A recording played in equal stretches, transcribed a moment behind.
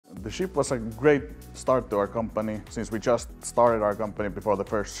The ship was a great start to our company. Since we just started our company before the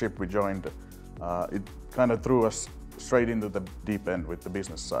first ship we joined, it kind of threw us straight into the deep end with the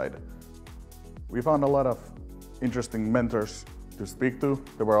business side. We found a lot of interesting mentors to speak to.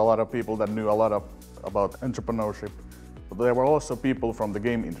 There were a lot of people that knew a lot about entrepreneurship, but there were also people from the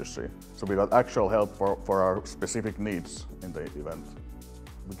game industry. So we got actual help for our specific needs in the event.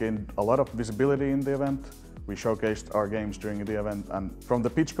 We gained a lot of visibility in the event. We showcased our games during the event, and from the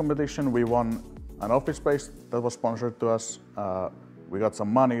pitch competition we won an office space that was sponsored to us. We got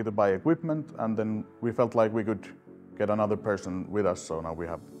some money to buy equipment, and then we felt like we could get another person with us, so now we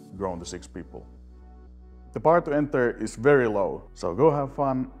have grown to 6 people. The bar to enter is very low, so go have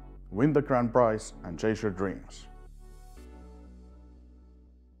fun, win the grand prize and chase your dreams.